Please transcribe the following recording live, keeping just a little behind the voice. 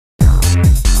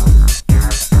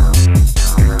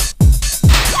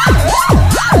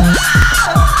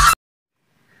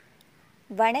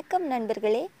வணக்கம்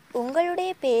நண்பர்களே,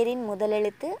 உங்களுடைய பெயரின்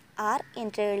முதலெழுத்து ஆர்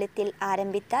என்ற எழுத்தில்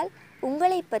ஆரம்பித்தால்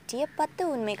உங்களை பற்றிய 10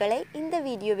 உண்மைகளை இந்த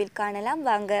வீடியோவில் காணலாம்.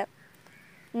 வாங்க.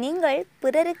 நீங்கள்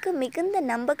பிறருக்கு மிகுந்த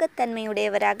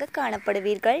நம்பகத்தன்மையுடையவராக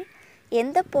காணப்படுவீர்கள்.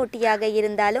 எந்த போட்டியாக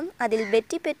இருந்தாலும் அதில்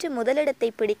வெற்றி பெற்று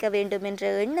முதலிடத்தை பிடிக்க வேண்டும்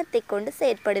என்ற எண்ணத்தை கொண்டு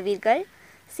செயற்படுவீர்கள்.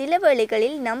 சில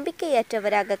வேளைகளில்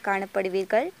நம்பிக்கையற்றவராக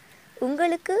காணப்படுவீர்கள்.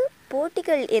 உங்களுக்கு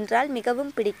போட்டிகள் என்றால்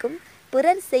மிகவும் பிடிக்கும்.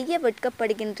 பிறர் செய்ய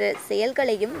வெட்கப்படுகின்ற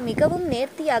செயல்களையும் மிகவும்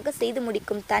நேர்த்தியாக செய்து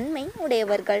முடிக்கும் தன்மை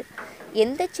உடையவர்கள்.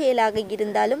 எந்த செயலாக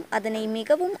இருந்தாலும் அதனை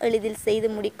மிகவும் எளிதில் செய்து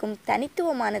முடிக்கும்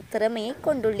தனித்துவமான திறமையை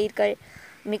கொண்டுள்ளீர்கள்.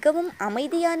 மிகவும்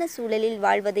அமைதியான சூழலில்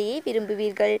வாழ்வதையே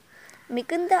விரும்புவீர்கள்.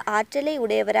 மிகுந்த ஆற்றலை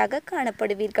உடையவராக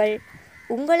காணப்படுவீர்கள்.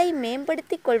 உங்களை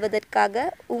மேம்படுத்திக் கொள்வதற்காக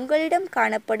உங்களிடம்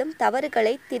காணப்படும்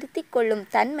தவறுகளை திருத்திக் கொள்ளும்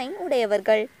தன்மை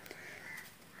உடையவர்கள்.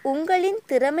 உங்களின்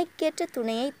திறமைக்கேற்ற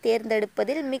துணையை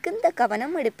தேர்ந்தெடுப்பதில் மிகுந்த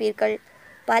கவனம் எடுப்பீர்கள்.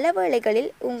 பல வேளைகளில்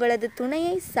உங்களது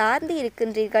துணையை சார்ந்து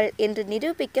இருக்கின்றீர்கள் என்று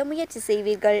நிரூபிக்க முயற்சி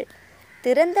செய்வீர்கள்.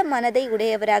 திறந்த மனதை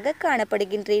உடையவராக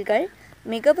காணப்படுகின்றீர்கள்.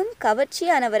 மிகவும்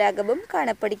கவர்ச்சியானவராகவும்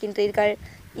காணப்படுகின்றீர்கள்.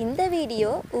 இந்த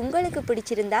வீடியோ உங்களுக்கு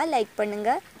பிடிச்சிருந்தால் லைக் பண்ணுங்க.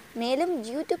 மேலும்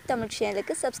யூடியூப் தமிழ்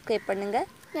சேனலுக்கு சப்ஸ்கிரைப் பண்ணுங்க.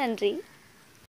 நன்றி.